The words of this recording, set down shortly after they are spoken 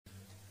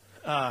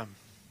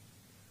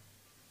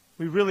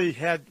We really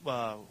had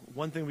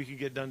one thing we could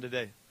get done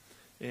today,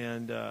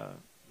 and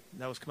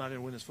that was come out here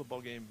and win this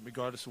football game,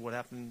 regardless of what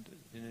happened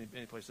in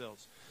any place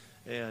else.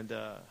 And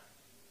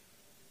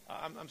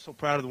I'm so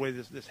proud of the way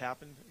this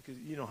happened,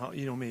 because you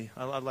know me.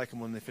 I like them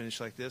when they finish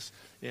like this,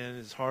 and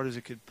as hard as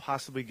it could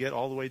possibly get,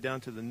 all the way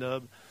down to the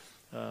nub.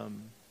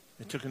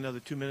 It took another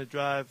 2-minute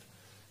drive,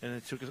 and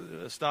it took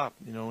a stop,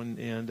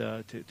 and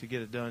to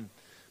get it done.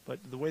 But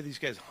the way these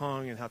guys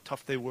hung and how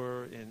tough they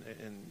were,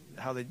 and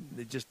how they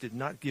just did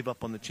not give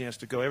up on the chance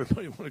to go.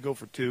 Everybody wanted to go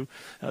for 2.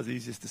 That was the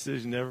easiest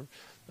decision ever.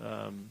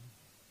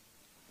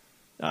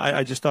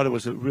 I just thought it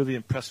was a really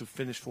impressive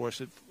finish for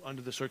us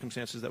under the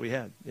circumstances that we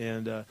had.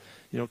 And,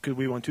 could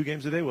we win 2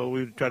 games today? Well,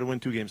 we would try to win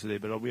 2 games today,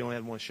 but we only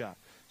had 1 shot.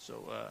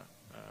 So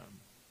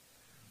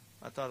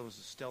I thought it was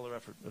a stellar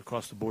effort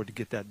across the board to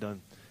get that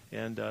done.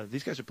 And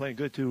these guys are playing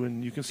good, too,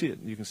 and you can see it.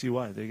 You can see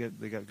why. They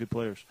got good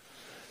players.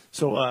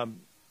 So,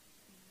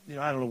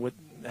 I don't know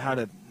how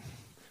to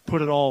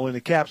put it all in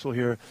a capsule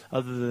here,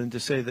 other than to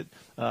say that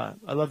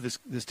I love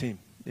this team,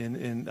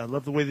 and I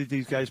love the way that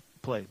these guys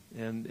play.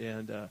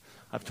 And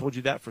I've told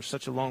you that for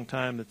such a long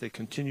time, that they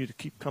continue to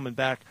keep coming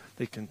back.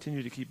 They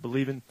continue to keep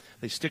believing.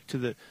 They stick to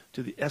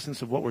the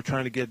essence of what we're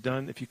trying to get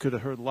done. If you could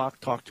have heard Locke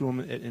talk to him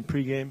in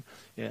pregame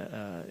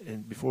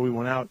and before we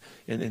went out,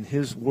 and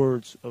his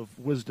words of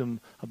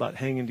wisdom about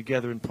hanging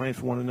together and playing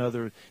for one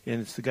another,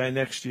 and it's the guy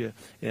next to you,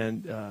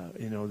 and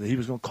that he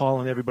was going to call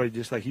on everybody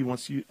just like he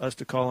wants us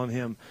to call on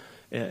him,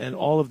 and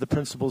all of the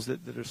principles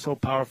that are so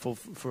powerful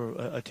for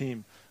a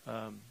team.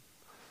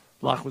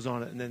 Locke was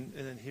on it, and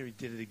then here he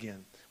did it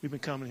again. We've been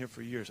coming here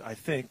for years. I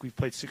think we've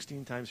played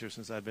 16 times here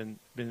since I've been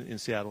in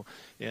Seattle,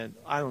 and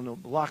I don't know.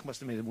 Locke must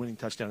have made a winning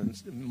touchdown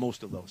in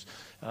most of those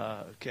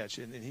catch,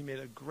 and he made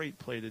a great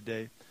play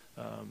today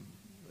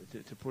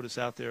to put us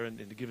out there and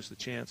to give us the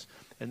chance.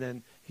 And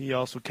then he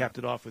also capped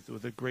it off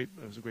with a great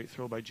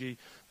throw by G,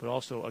 but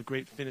also a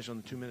great finish on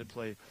the 2-minute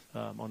play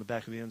on the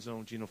back of the end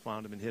zone. Gino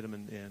found him and hit him,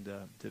 and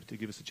to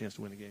give us a chance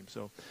to win the game.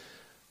 So.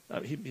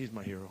 He's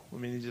my hero. I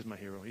mean, he's just my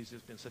hero. He's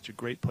just been such a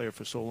great player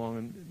for so long,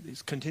 and he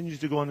continues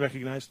to go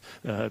unrecognized,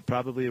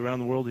 probably around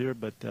the world here.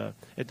 But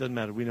it doesn't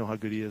matter. We know how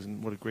good he is,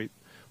 and what a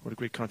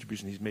great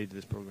contribution he's made to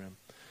this program.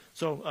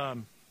 So,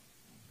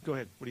 go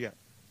ahead. What do you got?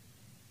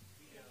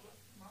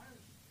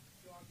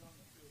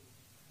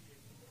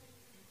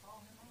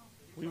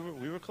 We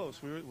were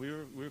close. We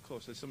were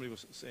close. Somebody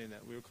was saying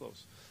that we were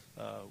close.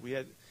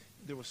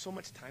 There was so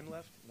much time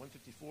left,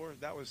 1:54.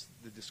 That was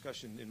the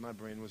discussion in my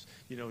brain was,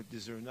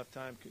 is there enough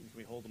time? Can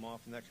we hold them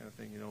off and that kind of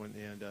thing,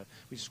 and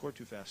we just scored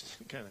too fast,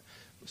 kind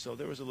of. So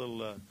there was a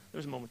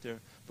moment there.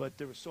 But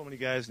there were so many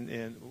guys,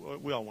 and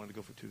we all wanted to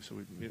go for 2, so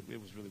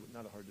it was really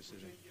not a hard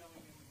decision.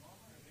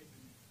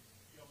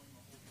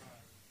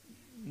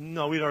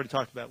 No, we'd already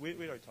talked about we'd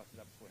already talked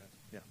about that beforehand.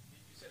 Yeah.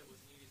 You said it was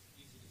an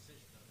easy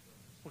decision.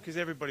 Well, because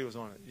everybody was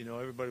on it.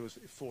 Everybody was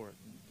for it.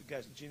 The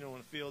guys, Gino on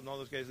the field, and all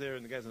those guys there,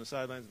 and the guys on the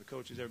sidelines, and the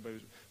coaches,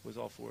 everybody was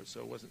all for it. So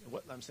it wasn't.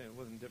 What I'm saying, it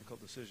wasn't a difficult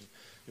decision.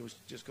 It was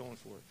just going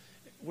for it.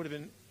 It would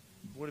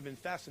have been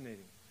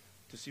fascinating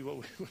to see what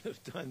we would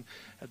have done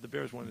had the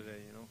Bears won today.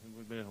 It would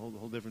have been a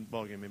whole different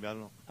ballgame. Maybe I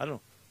don't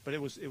know. But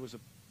it was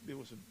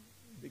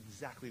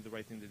exactly the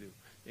right thing to do,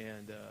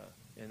 and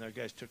our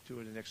guys took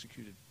to it and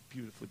executed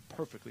beautifully,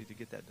 perfectly to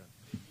get that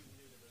done.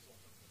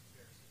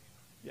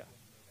 Yeah.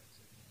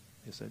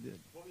 Yes, I did.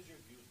 What was your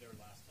view of their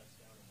last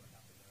touchdown and what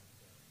happened there?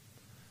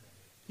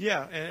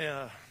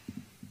 Yeah,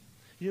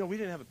 and we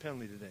didn't have a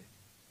penalty today.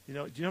 Do you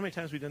know how many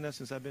times we've done that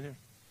since I've been here?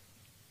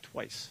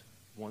 Twice.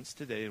 Once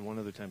today and one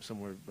other time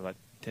somewhere about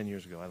 10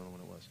 years ago. I don't know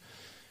when it was.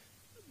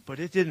 But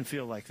it didn't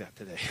feel like that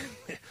today.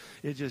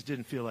 It just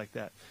didn't feel like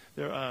that.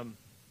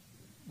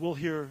 We'll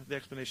hear the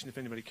explanation if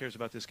anybody cares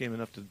about this game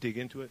enough to dig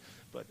into it.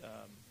 But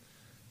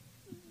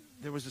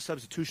there was a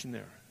substitution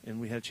there,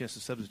 and we had a chance to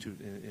substitute.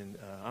 And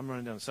I'm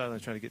running down the sideline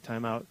trying to get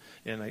time out,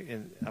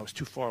 and I was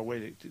too far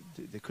away.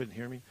 They couldn't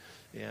hear me.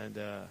 And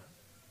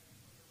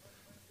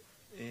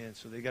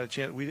so they got a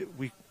chance.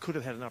 We could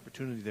have had an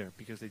opportunity there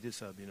because they did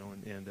sub,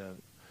 and the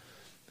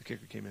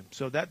kicker came in.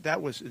 So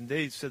that was, and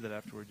they said that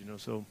afterward,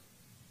 so.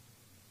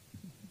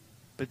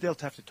 But they'll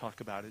have to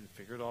talk about it and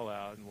figure it all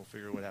out, and we'll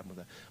figure what happened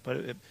with that. But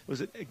it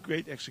was a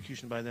great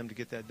execution by them to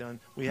get that done.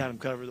 We had them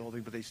cover the whole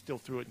thing, but they still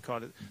threw it and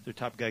caught it. Their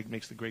top guy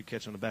makes the great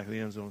catch on the back of the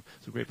end zone.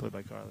 It's a great play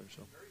by Carroll.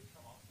 So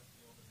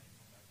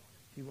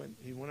he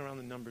went around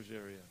the numbers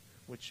area,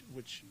 which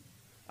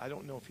I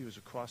don't know if he was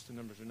across the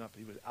numbers or not, but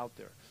he was out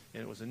there,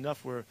 and it was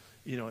enough where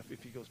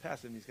if he goes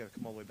past it, he's got to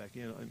come all the way back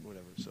in and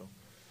whatever. So.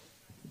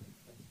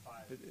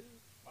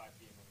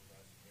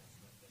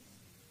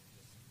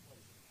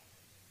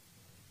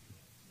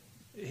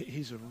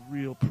 He's a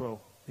real pro.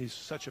 He's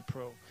such a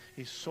pro.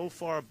 He's so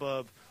far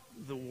above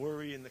the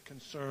worry and the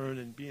concern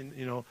and being,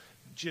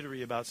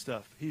 jittery about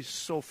stuff. He's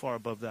so far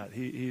above that.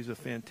 He's a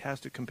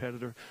fantastic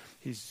competitor.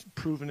 He's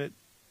proven it.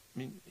 I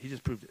mean, he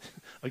just proved it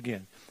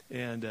again.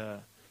 And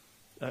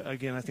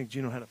again, I think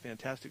Gino had a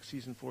fantastic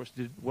season for us.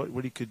 Did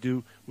what he could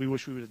do. We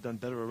wish we would have done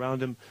better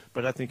around him,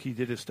 but I think he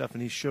did his stuff,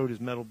 and he showed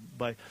his mettle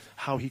by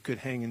how he could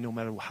hang in no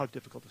matter how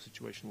difficult the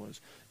situation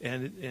was.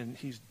 And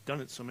he's done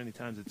it so many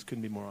times it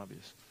couldn't be more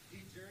obvious.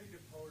 Jerry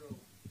DePoto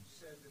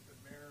said that the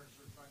Mariners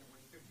are trying to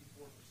win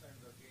 54%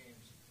 of their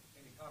games,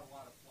 and he caught a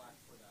lot of flack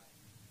for that.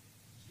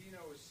 Gino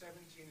is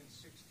 17-16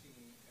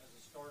 as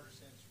a starter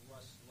since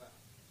Russ left.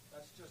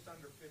 That's just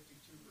under 52%.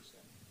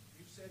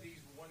 You said he's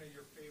one of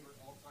your favorite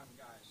all-time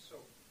guys. So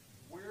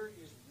where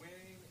is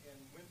winning and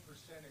win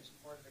percentage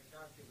part of the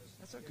calculus?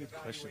 That's a good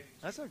question.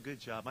 That's a good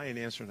job. I ain't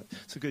answering it.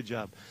 It's a good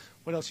job.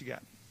 What else you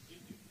got?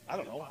 I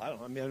don't know.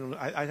 I mean, I don't know.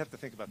 I'd have to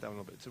think about that one a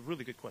little bit. It's a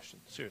really good question.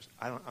 Serious.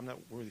 I'm not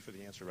worthy for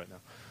the answer right now.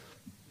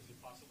 Is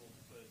it possible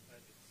to put,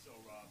 it's so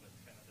raw, but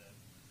kind of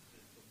the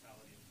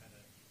totality of kind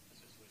of the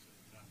situation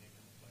of not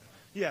making the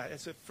playoffs? Yeah,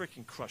 it's a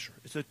freaking crusher.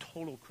 It's a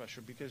total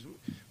crusher because,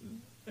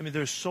 I mean,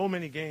 there's so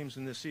many games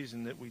in this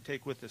season that we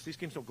take with us. These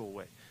games don't go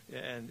away,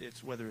 and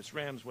it's whether it's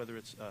Rams, whether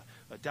it's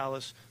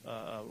Dallas,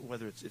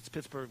 whether it's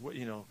Pittsburgh,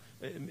 you know,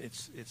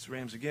 it's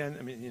Rams again.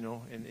 I mean, you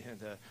know, and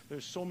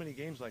there's so many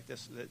games like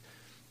this that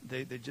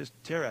they just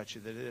tear at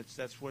you.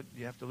 That's what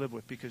you have to live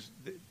with because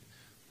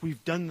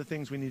we've done the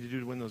things we need to do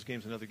to win those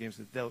games and other games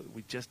that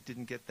we just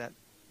didn't get that.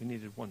 We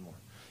needed one more,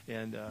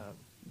 and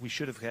we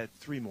should have had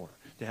three more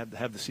to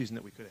have the season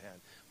that we could have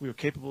had. We were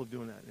capable of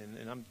doing that,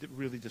 and I'm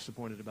really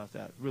disappointed about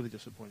that. Really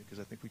disappointed because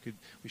I think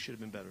we should have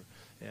been better,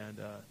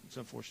 and it's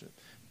unfortunate.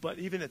 But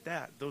even at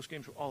that, those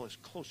games were all as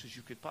close as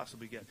you could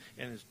possibly get,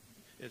 and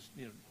as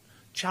you know,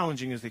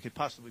 challenging as they could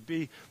possibly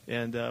be.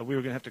 And we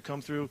were going to have to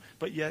come through.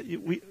 But yeah,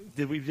 we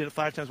did it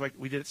 5 times.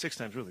 We did it 6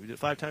 times. Really, we did it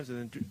 5 times, and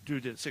then Drew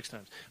did it 6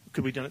 times.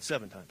 Could we have done it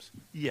 7 times?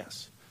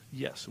 Yes,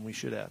 and we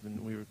should have,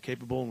 and we were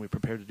capable, and we were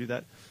prepared to do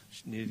that.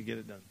 Just needed to get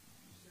it done.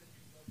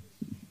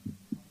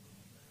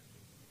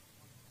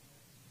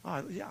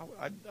 Yeah,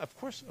 of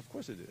course I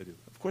do.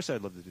 Of course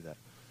I'd love to do that.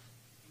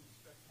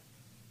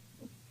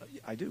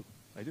 I do.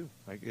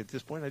 At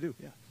this point, I do,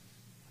 yeah.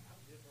 How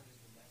different is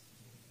the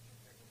messaging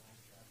compared to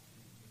last draft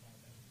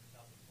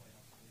without the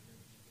playoffs?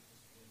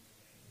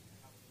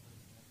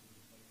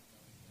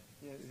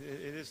 Yeah,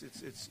 it is.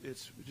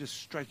 It's just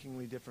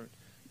strikingly different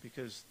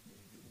because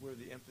where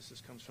the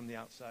emphasis comes from the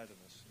outside of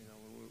us, you know,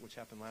 which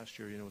happened last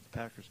year, you know, with the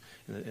Packers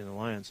and the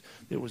Lions.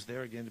 It was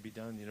there again to be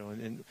done, you know,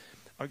 and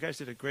our guys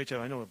did a great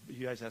job. I know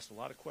you guys asked a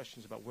lot of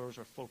questions about where was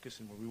our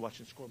focus and were we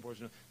watching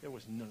scoreboards. There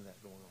was none of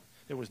that going on.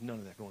 There was none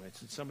of that going on.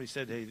 Somebody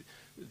said, hey,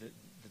 that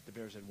the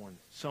Bears had won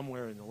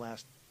somewhere in the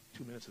last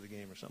 2 minutes of the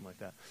game or something like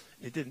that.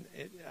 It didn't.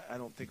 I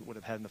don't think it would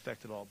have had an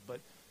effect at all.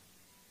 But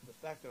the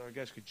fact that our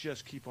guys could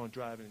just keep on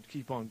driving and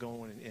keep on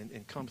going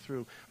and come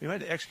through. We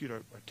had to execute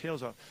our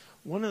tails off.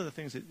 One of the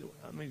things that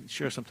let me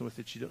share something with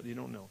that you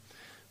don't know.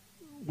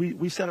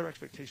 We set our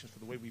expectations for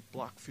the way we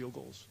block field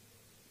goals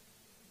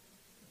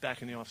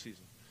back in the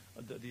offseason.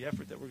 The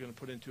effort that we're going to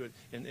put into it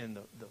and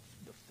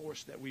the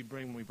force that we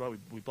bring. We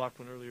blocked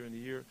one earlier in the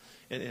year,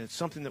 and it's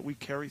something that we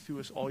carry through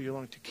us all year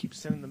long to keep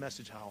sending the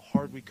message how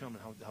hard we come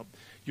and how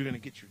you're going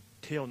to get your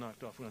tail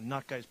knocked off. We're going to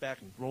knock guys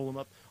back and roll them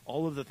up.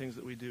 All of the things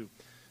that we do,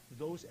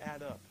 those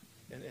add up.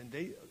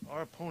 And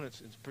our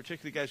opponents, and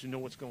particularly guys who know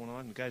what's going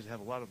on, and guys that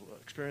have a lot of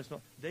experience,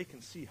 they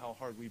can see how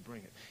hard we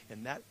bring it.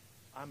 And that,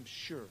 I'm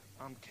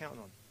counting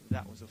on,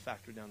 that was a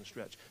factor down the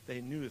stretch.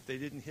 They knew if they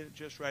didn't hit it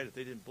just right, if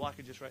they didn't block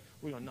it just right,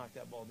 we're going to knock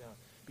that ball down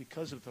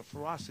because of the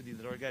ferocity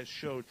that our guys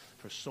showed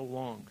for so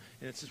long.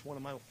 And it's just one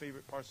of my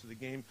favorite parts of the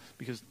game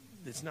because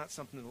it's not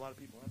something that a lot of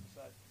people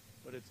emphasize.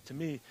 But to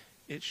me,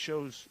 it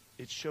shows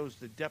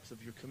the depth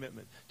of your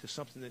commitment to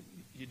something that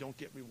you don't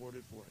get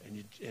rewarded for,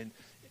 and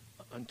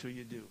until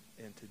you do.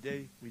 And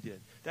today we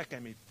did. That guy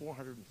made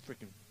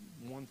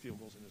 401 field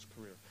goals in his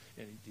career,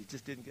 and he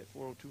just didn't get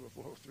 402 or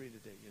 403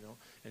 today, you know.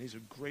 And he's a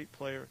great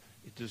player.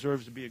 He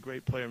deserves to be a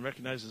great player and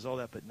recognizes all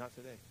that, but not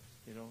today,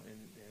 you know.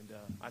 And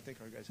I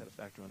think our guys had a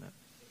factor on that.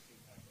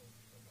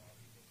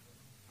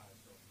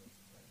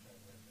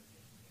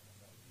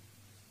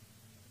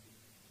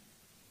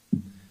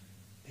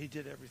 He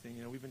did everything.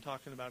 You know, we've been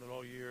talking about it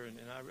all year, and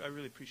I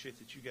really appreciate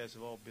that you guys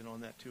have all been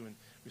on that too, and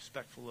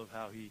respectful of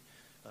how he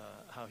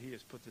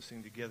has put this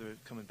thing together,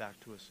 coming back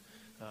to us.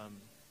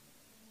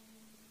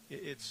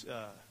 It's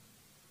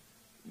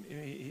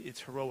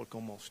heroic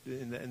almost,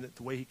 and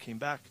the way he came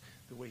back,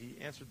 the way he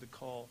answered the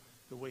call,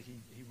 the way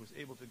he was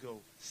able to go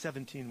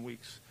 17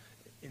 weeks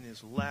in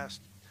his last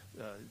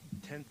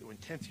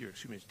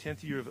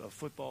 10th year of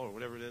football or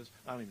whatever it is.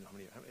 I don't even know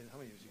how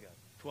many years he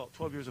got.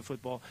 12 years of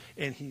football,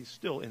 and he's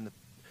still in the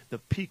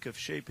peak of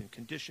shape and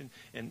condition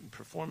and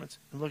performance.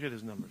 And look at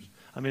his numbers.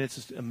 I mean, it's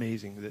just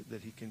amazing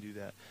that he can do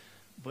that.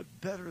 But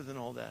better than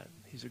all that,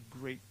 he's a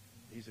great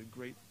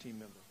team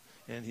member,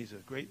 and he's a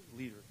great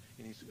leader,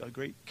 and he's a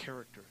great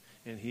character,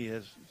 and he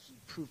has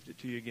proved it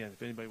to you again.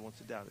 If anybody wants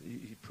to doubt it,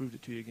 he proved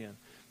it to you again.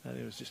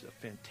 It was just a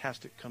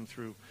fantastic come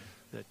through.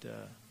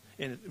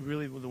 And it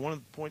really, one of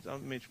the points I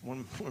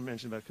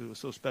mentioned about because it was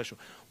so special.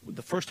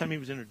 The first time he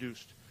was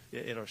introduced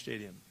at our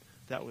stadium,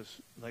 that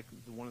was like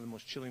one of the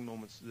most chilling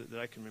moments that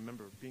I can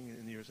remember being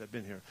in the years I've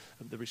been here.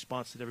 The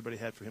response that everybody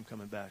had for him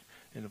coming back,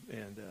 and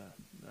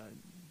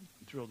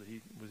thrilled that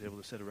he was able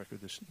to set a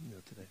record today.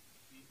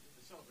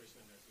 The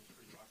celebration in there seems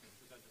pretty rocking.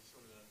 Was that just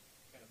sort of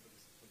kind of for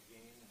the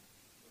game? And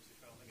was it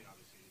felt? I mean,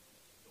 obviously.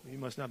 He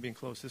must not be in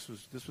close. This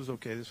was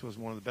okay. This was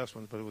one of the best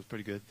ones, but it was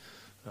pretty good.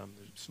 There's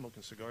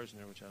smoking cigars in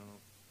there, which I don't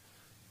know.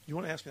 You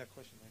want to ask me that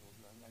question?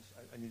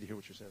 I need to hear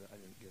what you said. I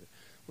didn't get it.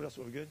 What else?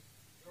 Are we good?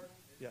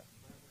 Yeah.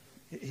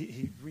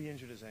 He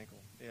re-injured his ankle.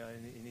 Yeah,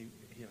 and he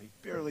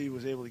barely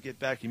was able to get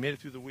back. He made it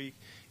through the week,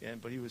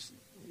 but he was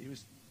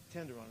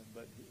tender on it.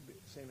 But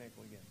same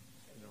ankle again.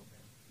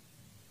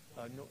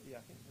 No. Yeah,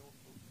 I think no.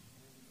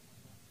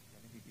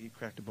 I think he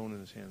cracked a bone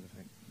in his hand. I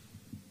think.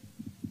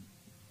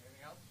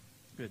 Anything else?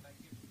 Good. Thank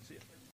you.